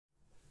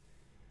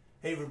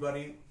Hey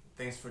everybody,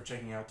 thanks for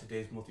checking out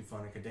today's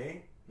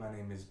Multiphonic-a-Day. My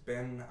name is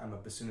Ben, I'm a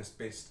bassoonist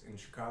based in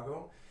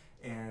Chicago,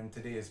 and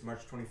today is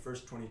March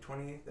 21st,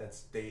 2020.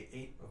 That's day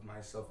 8 of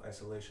my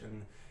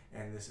self-isolation,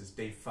 and this is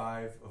day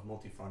 5 of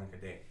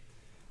Multiphonic-a-Day.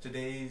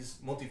 Today's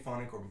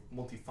multiphonic, or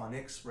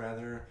multiphonics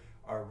rather,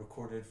 are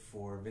recorded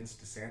for Vince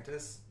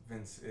DiSantis.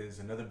 Vince is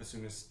another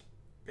bassoonist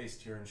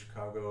based here in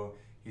Chicago.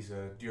 He's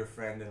a dear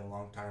friend and a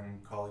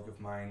longtime colleague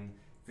of mine.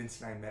 Vince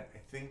and I met, I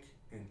think,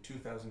 in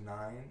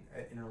 2009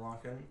 at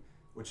Interlaken,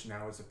 which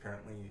now is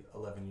apparently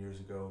 11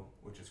 years ago,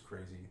 which is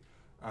crazy.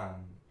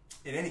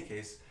 In any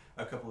case,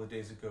 a couple of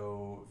days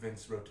ago,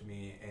 Vince wrote to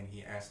me and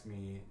he asked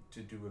me to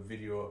do a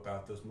video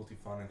about those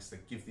multiphonics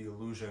that give the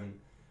illusion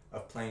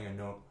of playing a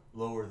note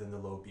lower than the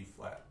low B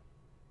flat.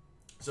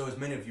 So as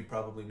many of you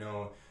probably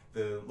know,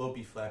 the low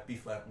B flat, B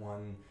flat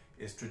 1,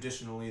 is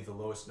traditionally the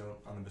lowest note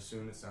on the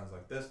bassoon. It sounds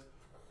like this.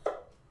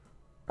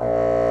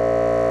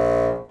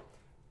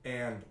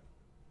 And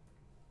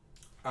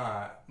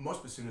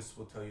most bassoonists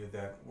will tell you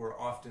that we're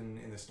often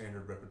in the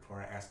standard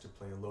repertoire asked to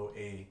play a low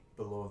A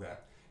below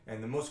that.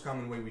 And the most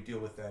common way we deal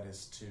with that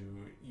is to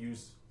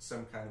use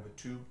some kind of a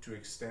tube to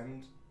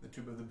extend the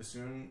tube of the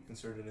bassoon,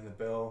 insert it in the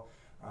bell.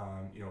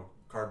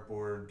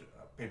 Cardboard,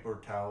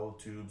 paper towel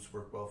tubes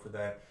work well for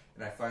that.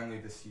 And I finally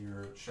this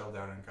year shelled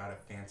out and got a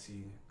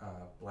fancy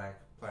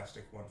black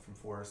plastic one from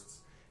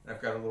Forests. And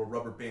I've got a little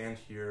rubber band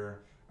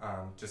here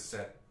to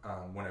set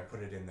when I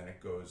put it in, then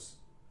it goes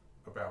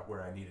about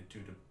where I need it to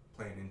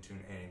play an in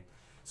tune A.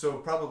 So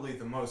probably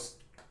the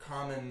most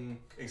common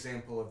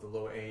example of the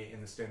low A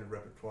in the standard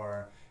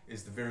repertoire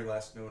is the very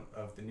last note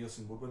of the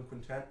Nielsen Woodwind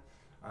Quintet.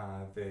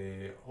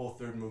 The whole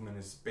third movement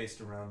is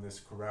based around this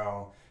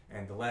chorale,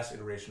 and the last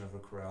iteration of the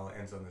chorale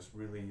ends on this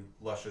really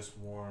luscious,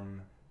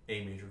 warm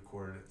A major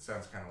chord. It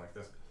sounds kind of like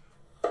this.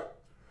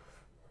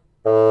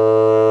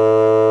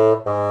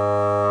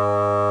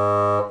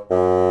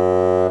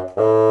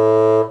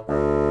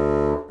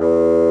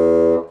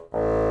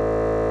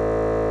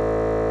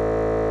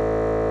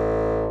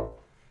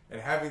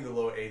 Having the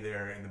low A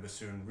there in the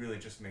bassoon really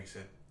just makes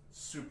it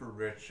super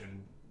rich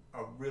and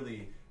a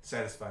really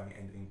satisfying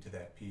ending to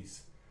that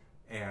piece.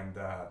 And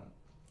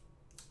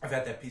I've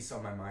had that piece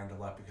on my mind a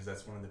lot because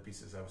that's one of the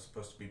pieces I was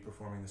supposed to be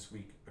performing this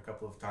week a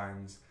couple of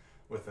times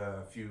with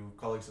a few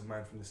colleagues of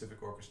mine from the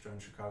Civic Orchestra in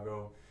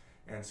Chicago.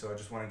 And so I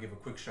just want to give a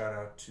quick shout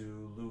out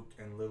to Luke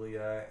and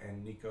Lilia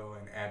and Nico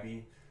and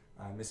Abby.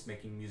 I miss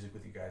making music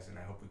with you guys, and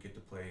I hope we get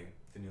to play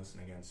the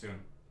Nielsen again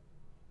soon.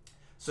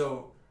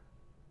 So,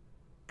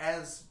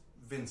 as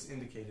Vince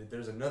indicated,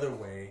 there's another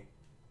way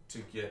to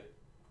get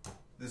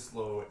this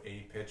low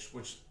A pitch,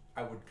 which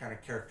I would kind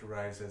of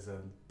characterize as a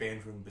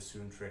bandroom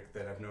bassoon trick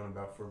that I've known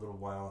about for a little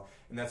while,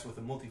 and that's with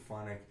a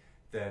multiphonic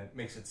that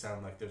makes it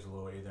sound like there's a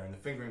low A there. And the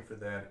fingering for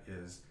that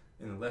is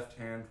in the left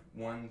hand,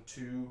 1,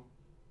 2,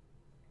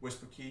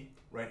 whisper key,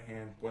 right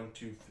hand, 1,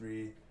 2,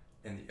 3,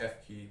 and the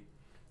F key,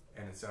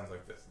 and it sounds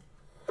like this.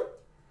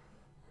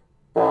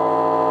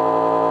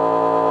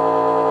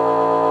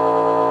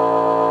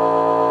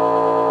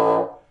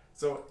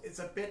 So it's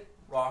a bit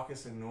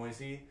raucous and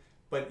noisy,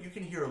 but you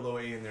can hear a low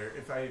A in there.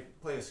 If I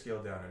play a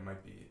scale down, it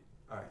might be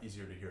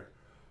easier to hear.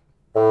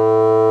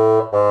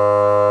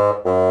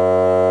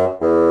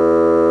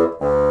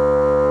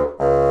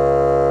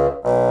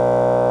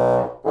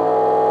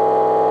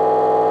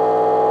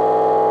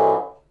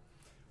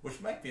 Which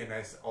might be a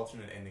nice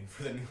alternate ending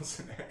for the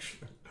Nielsen,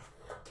 actually.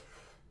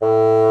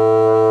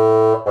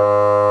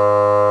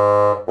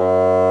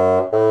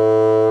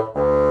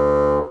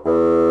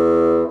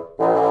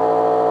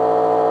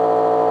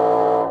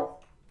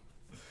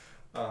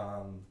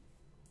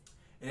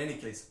 In any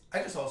case, I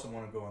just also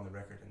want to go on the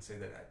record and say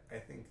that I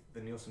think the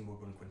Nielsen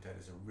Woodwind Quintet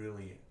is a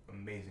really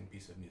amazing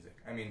piece of music.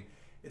 I mean,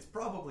 it's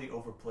probably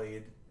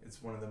overplayed.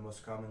 It's one of the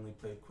most commonly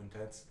played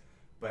quintets,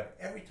 but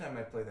every time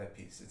I play that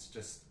piece, it's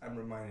just, I'm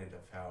reminded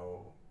of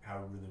how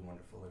really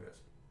wonderful it is.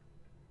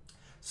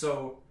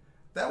 So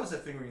that was a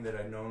fingering that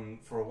I'd known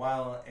for a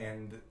while,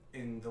 and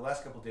in the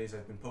last couple of days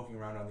I've been poking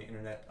around on the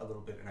internet a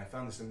little bit, and I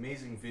found this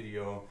amazing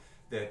video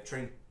that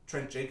Trent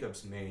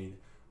Jacobs made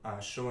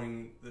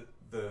showing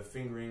the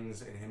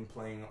fingerings and him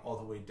playing all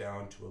the way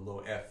down to a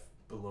low F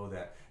below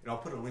that. And I'll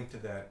put a link to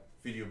that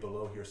video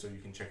below here so you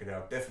can check it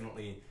out.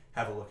 Definitely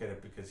have a look at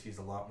it because he's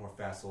a lot more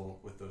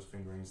facile with those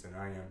fingerings than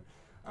I am.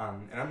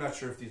 And I'm not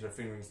sure if these are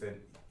fingerings that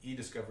he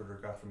discovered or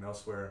got from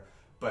elsewhere,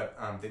 but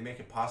they make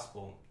it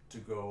possible to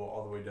go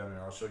all the way down, and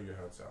I'll show you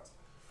how it sounds.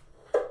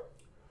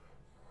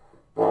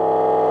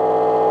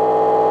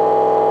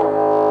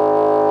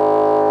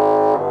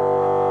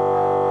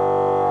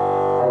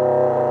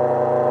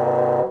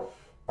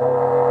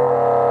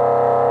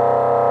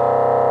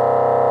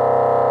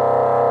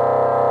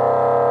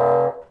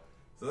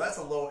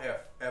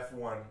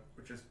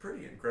 Which is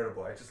pretty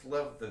incredible. I just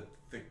love the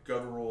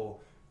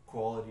guttural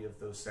quality of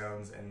those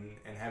sounds, and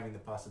having the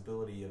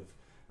possibility of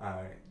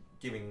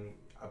giving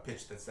a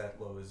pitch that's that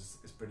low is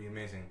pretty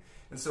amazing.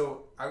 And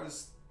so I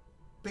was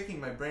picking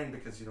my brain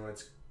because, you know,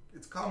 it's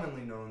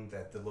commonly known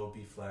that the low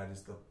B flat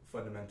is the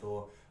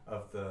fundamental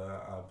of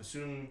the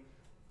bassoon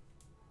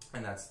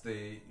and that's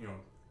the,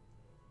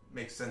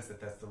 makes sense that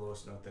that's the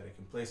lowest note that it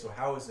can play. So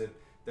how is it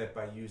that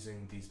by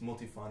using these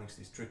multiphonics,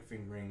 these trick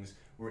fingerings,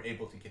 we're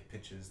able to get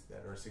pitches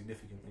that are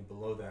significantly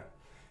below that?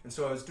 And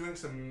so I was doing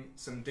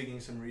some digging,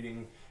 some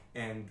reading,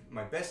 and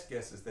my best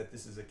guess is that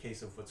this is a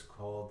case of what's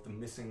called the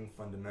missing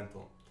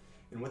fundamental.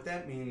 And what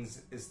that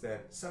means is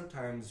that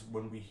sometimes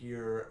when we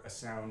hear a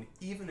sound,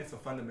 even if a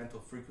fundamental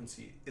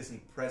frequency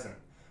isn't present,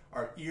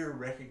 our ear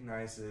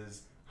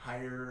recognizes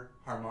higher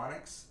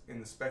harmonics in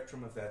the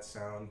spectrum of that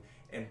sound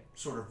and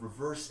sort of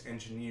reverse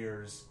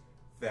engineers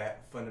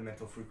that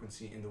fundamental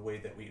frequency in the way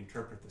that we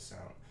interpret the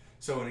sound.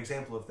 So an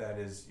example of that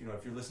is,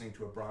 if you're listening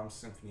to a Brahms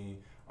symphony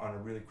on a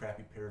really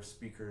crappy pair of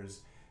speakers,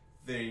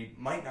 they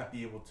might not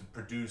be able to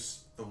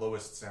produce the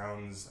lowest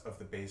sounds of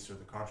the bass or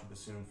the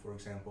contrabassoon, for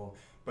example,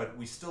 but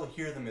we still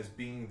hear them as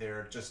being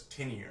there, just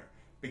tinier,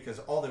 because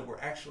all that we're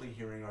actually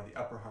hearing are the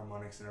upper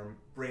harmonics, and our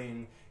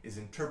brain is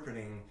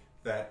interpreting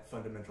that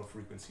fundamental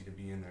frequency to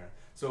be in there.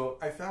 So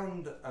I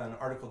found an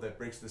article that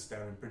breaks this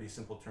down in pretty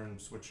simple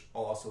terms, which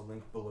I'll also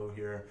link below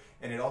here,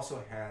 and it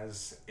also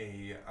has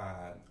a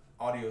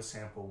audio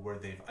sample where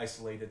they've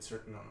isolated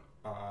certain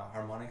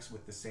harmonics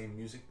with the same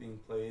music being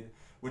played,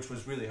 which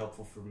was really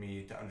helpful for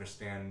me to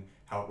understand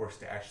how it works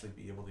to actually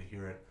be able to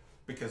hear it.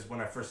 Because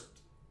when I first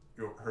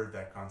heard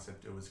that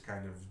concept, it was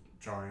kind of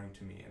jarring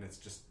to me, and it's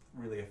just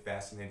really a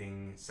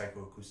fascinating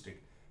psychoacoustic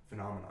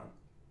phenomenon.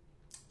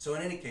 So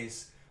in any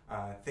case,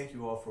 thank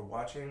you all for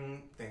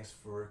watching. Thanks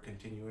for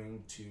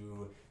continuing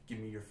to give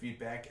me your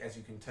feedback. As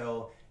you can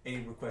tell,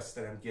 any requests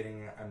that I'm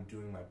getting, I'm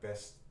doing my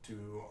best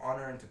to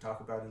honor and to talk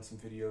about in some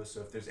videos.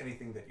 So if there's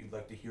anything that you'd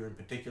like to hear in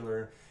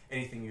particular,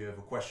 anything you have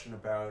a question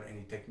about,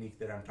 any technique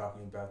that I'm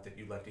talking about that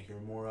you'd like to hear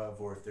more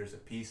of, or if there's a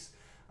piece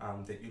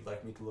that you'd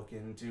like me to look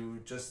into,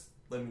 just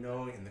let me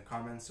know in the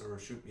comments or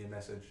shoot me a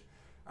message.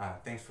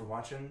 Thanks for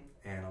watching,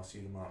 and I'll see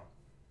you tomorrow.